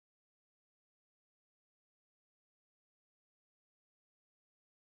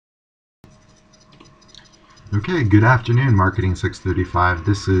Okay, good afternoon, Marketing 635.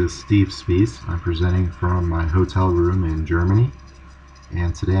 This is Steve Speece. I'm presenting from my hotel room in Germany,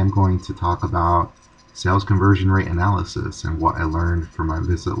 and today I'm going to talk about sales conversion rate analysis and what I learned from my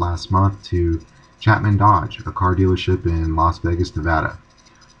visit last month to Chapman Dodge, a car dealership in Las Vegas, Nevada.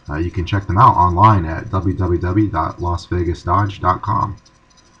 You can check them out online at www.lasvegasdodge.com.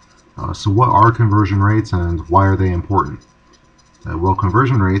 So what are conversion rates and why are they important? Well,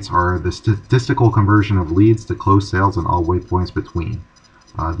 conversion rates are the statistical conversion of leads to closed sales and all waypoints between.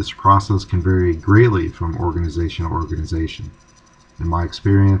 This process can vary greatly from organization to organization. In my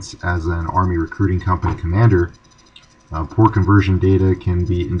experience as an Army recruiting company commander, poor conversion data can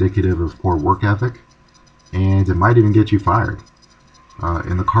be indicative of poor work ethic, and it might even get you fired.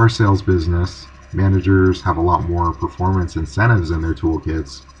 In the car sales business, managers have a lot more performance incentives in their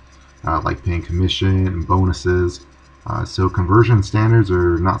toolkits, like paying commission and bonuses. So conversion standards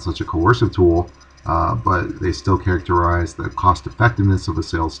are not such a coercive tool, but they still characterize the cost effectiveness of a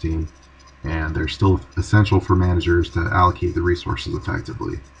sales team, and they're still essential for managers to allocate the resources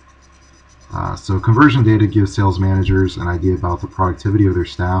effectively. So conversion data gives sales managers an idea about the productivity of their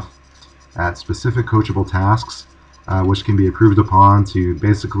staff at specific coachable tasks, which can be improved upon to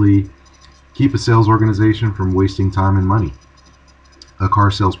basically keep a sales organization from wasting time and money. A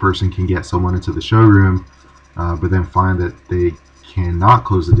car salesperson can get someone into the showroom, but then find that they cannot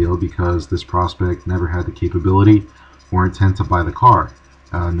close the deal because this prospect never had the capability or intent to buy the car.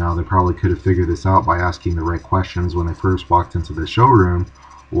 Now, they probably could have figured this out by asking the right questions when they first walked into the showroom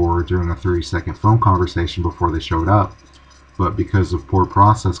or during a 30-second phone conversation before they showed up. But because of poor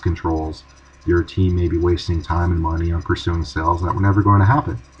process controls, your team may be wasting time and money on pursuing sales that were never going to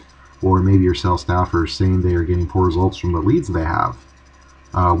happen. Or maybe your sales staff are saying they are getting poor results from the leads they have.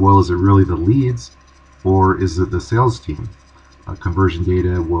 Well, is it really the leads, or is it the sales team? Conversion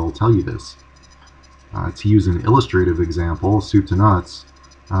data will tell you this. To use an illustrative example, soup to nuts,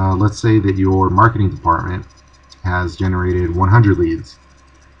 let's say that your marketing department has generated 100 leads,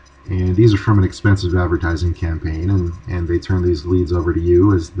 and these are from an expensive advertising campaign, and they turn these leads over to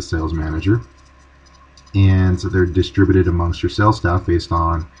you as the sales manager, and they're distributed amongst your sales staff based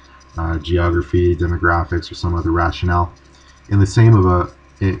on geography, demographics, or some other rationale. In the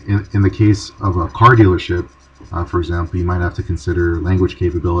case of a car dealership, for example, you might have to consider language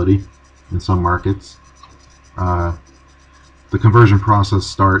capability in some markets. The conversion process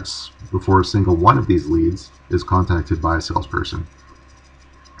starts before a single one of these leads is contacted by a salesperson.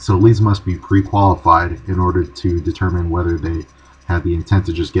 So leads must be pre-qualified in order to determine whether they have the intent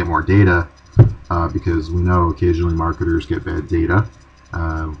to just get more data, because we know occasionally marketers get bad data.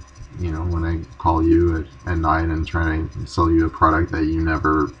 When they call you at night and try to sell you a product that you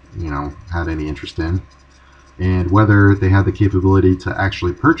never, had any interest in, and whether they have the capability to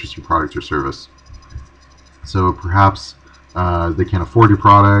actually purchase your product or service. So perhaps they can't afford your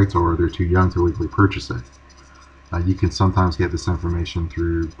product, or they're too young to legally purchase it. You can sometimes get this information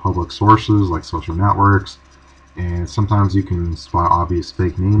through public sources like social networks, and sometimes you can spot obvious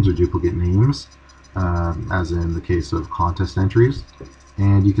fake names or duplicate names, as in the case of contest entries,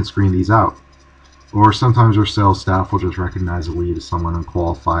 and you can screen these out. Or sometimes your sales staff will just recognize a lead as someone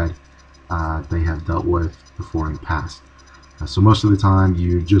unqualified they have dealt with before in the past. So most of the time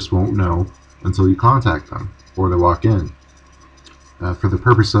you just won't know until you contact them or they walk in. For the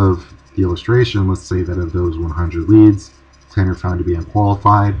purpose of the illustration, let's say that of those 100 leads, 10 are found to be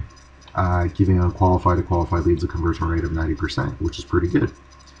unqualified, giving unqualified to qualified leads a conversion rate of 90%, which is pretty good.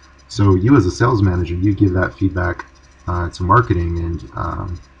 So you as a sales manager, you give that feedback to marketing, and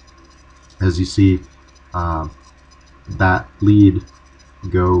as you see that lead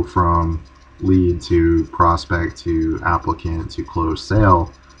go from lead to prospect to applicant to closed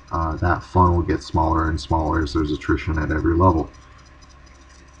sale, that funnel gets smaller and smaller as there's attrition at every level.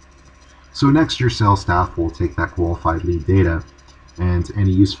 So next, your sales staff will take that qualified lead data and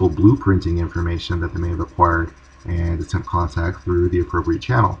any useful blueprinting information that they may have acquired and attempt contact through the appropriate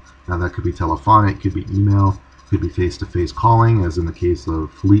channel. Now that could be telephonic, could be email, could be face-to-face calling, as in the case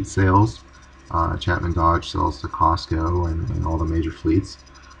of fleet sales. Chapman Dodge sells to Costco and all the major fleets.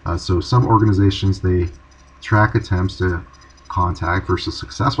 So some organizations, they track attempts to contact versus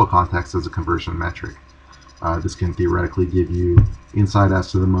successful contacts as a conversion metric. This can theoretically give you insight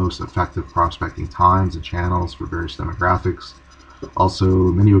as to the most effective prospecting times and channels for various demographics.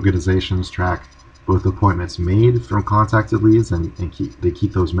 Also, many organizations track both appointments made from contacted leads, and they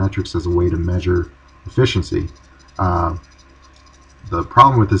keep those metrics as a way to measure efficiency. The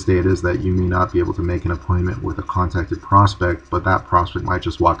problem with this data is that you may not be able to make an appointment with a contacted prospect, but that prospect might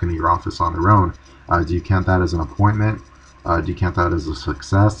just walk into your office on their own. Do you count that as an appointment? Do you count that as a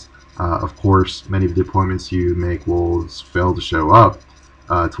success? Of course, many of the appointments you make will fail to show up.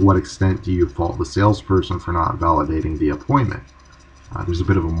 To what extent do you fault the salesperson for not validating the appointment? There's a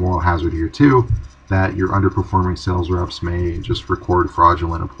bit of a moral hazard here too, that your underperforming sales reps may just record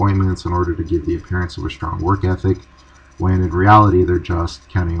fraudulent appointments in order to give the appearance of a strong work ethic, when in reality they're just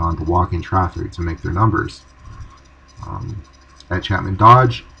counting on the walk-in traffic to make their numbers. At Chapman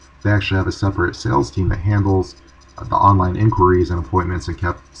Dodge, they actually have a separate sales team that handles the online inquiries and appointments, and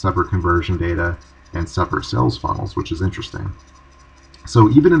kept separate conversion data and separate sales funnels, which is interesting. So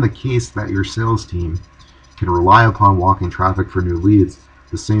even in the case that your sales team can rely upon walk-in traffic for new leads,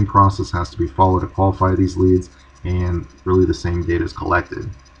 the same process has to be followed to qualify these leads, and really the same data is collected.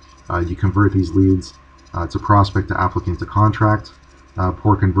 You convert these leads to prospect, to applicant, to contract.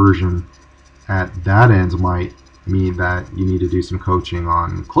 Poor conversion at that end might mean that you need to do some coaching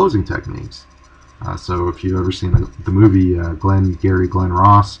on closing techniques. So if you've ever seen the movie Glenn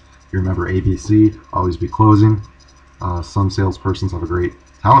Ross, you remember ABC, Always Be Closing. Some salespersons have a great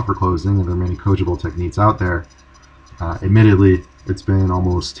talent for closing, and there are many coachable techniques out there. Admittedly, it's been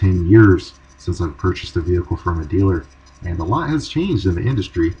almost 10 years since I've purchased a vehicle from a dealer, and a lot has changed in the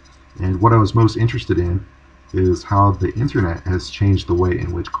industry. And what I was most interested in is how the internet has changed the way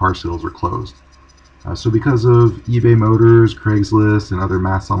in which car sales are closed. So because of eBay Motors, Craigslist, and other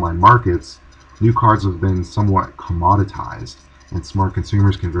mass online markets, new cars have been somewhat commoditized, and smart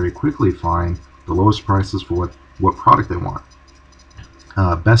consumers can very quickly find the lowest prices for what product they want.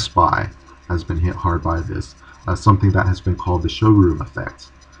 Best Buy has been hit hard by this, something that has been called the showroom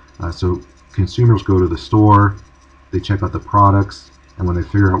effect. So consumers go to the store, they check out the products, and when they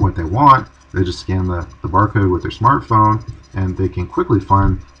figure out what they want, they just scan the barcode with their smartphone, and they can quickly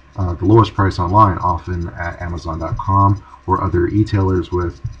find the lowest price online, often at Amazon.com or other e-tailers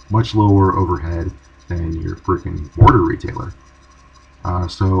with much lower overhead than your brick and mortar retailer.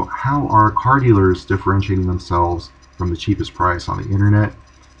 So how are car dealers differentiating themselves from the cheapest price on the internet,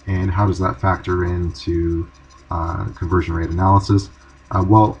 and how does that factor into conversion rate analysis?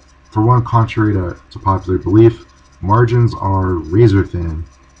 Well, for one, contrary to popular belief, margins are razor thin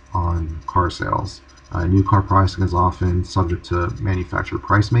on car sales. New car pricing is often subject to manufacturer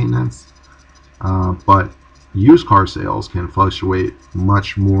price maintenance, but used car sales can fluctuate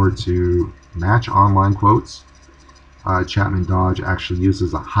much more to match online quotes. Chapman Dodge actually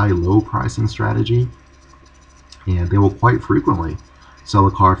uses a high-low pricing strategy, and they will quite frequently sell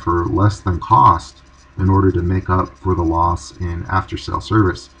a car for less than cost in order to make up for the loss in after-sale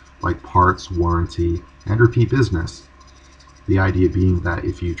service, like parts, warranty, and repeat business. The idea being that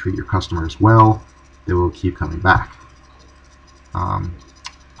if you treat your customers well, they will keep coming back.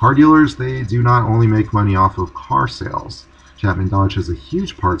 Car dealers, they do not only make money off of car sales. Chapman Dodge has a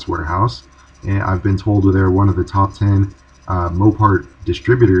huge parts warehouse, and I've been told they're one of the top 10 Mopart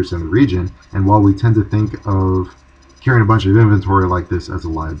distributors in the region. And while we tend to think of carrying a bunch of inventory like this as a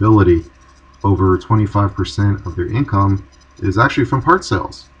liability, over 25% of their income is actually from part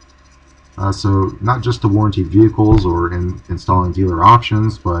sales. So not just to warranty vehicles or installing dealer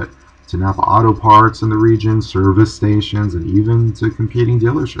options, but to Napa Auto Parts in the region, service stations, and even to competing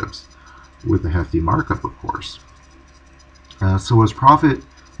dealerships, with a hefty markup, of course. So as profit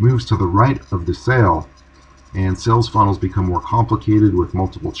moves to the right of the sale and sales funnels become more complicated with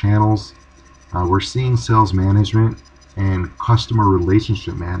multiple channels, we're seeing sales management and customer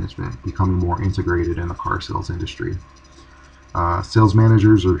relationship management becoming more integrated in the car sales industry. Sales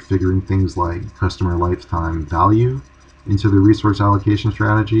managers are figuring things like customer lifetime value into their resource allocation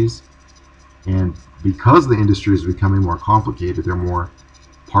strategies. And because the industry is becoming more complicated, there are more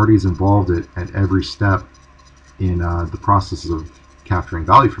parties involved at every step in the process of capturing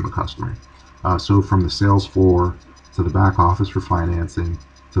value from the customer. So from the sales floor to the back office for financing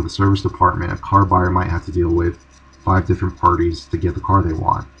to the service department, a car buyer might have to deal with 5 different parties to get the car they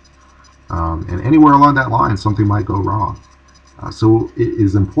want. And anywhere along that line, something might go wrong. So it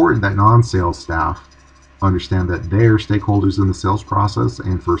is important that non-sales staff understand that they're stakeholders in the sales process,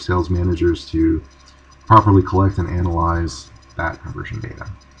 and for sales managers to properly collect and analyze that conversion data.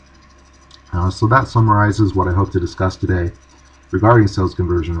 So that summarizes what I hope to discuss today regarding sales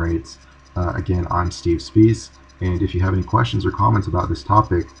conversion rates. Again, I'm Steve Speece, and if you have any questions or comments about this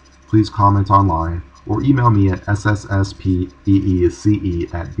topic, please comment online or email me at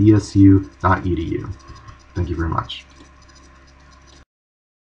ssspeece@bsu.edu. Thank you very much.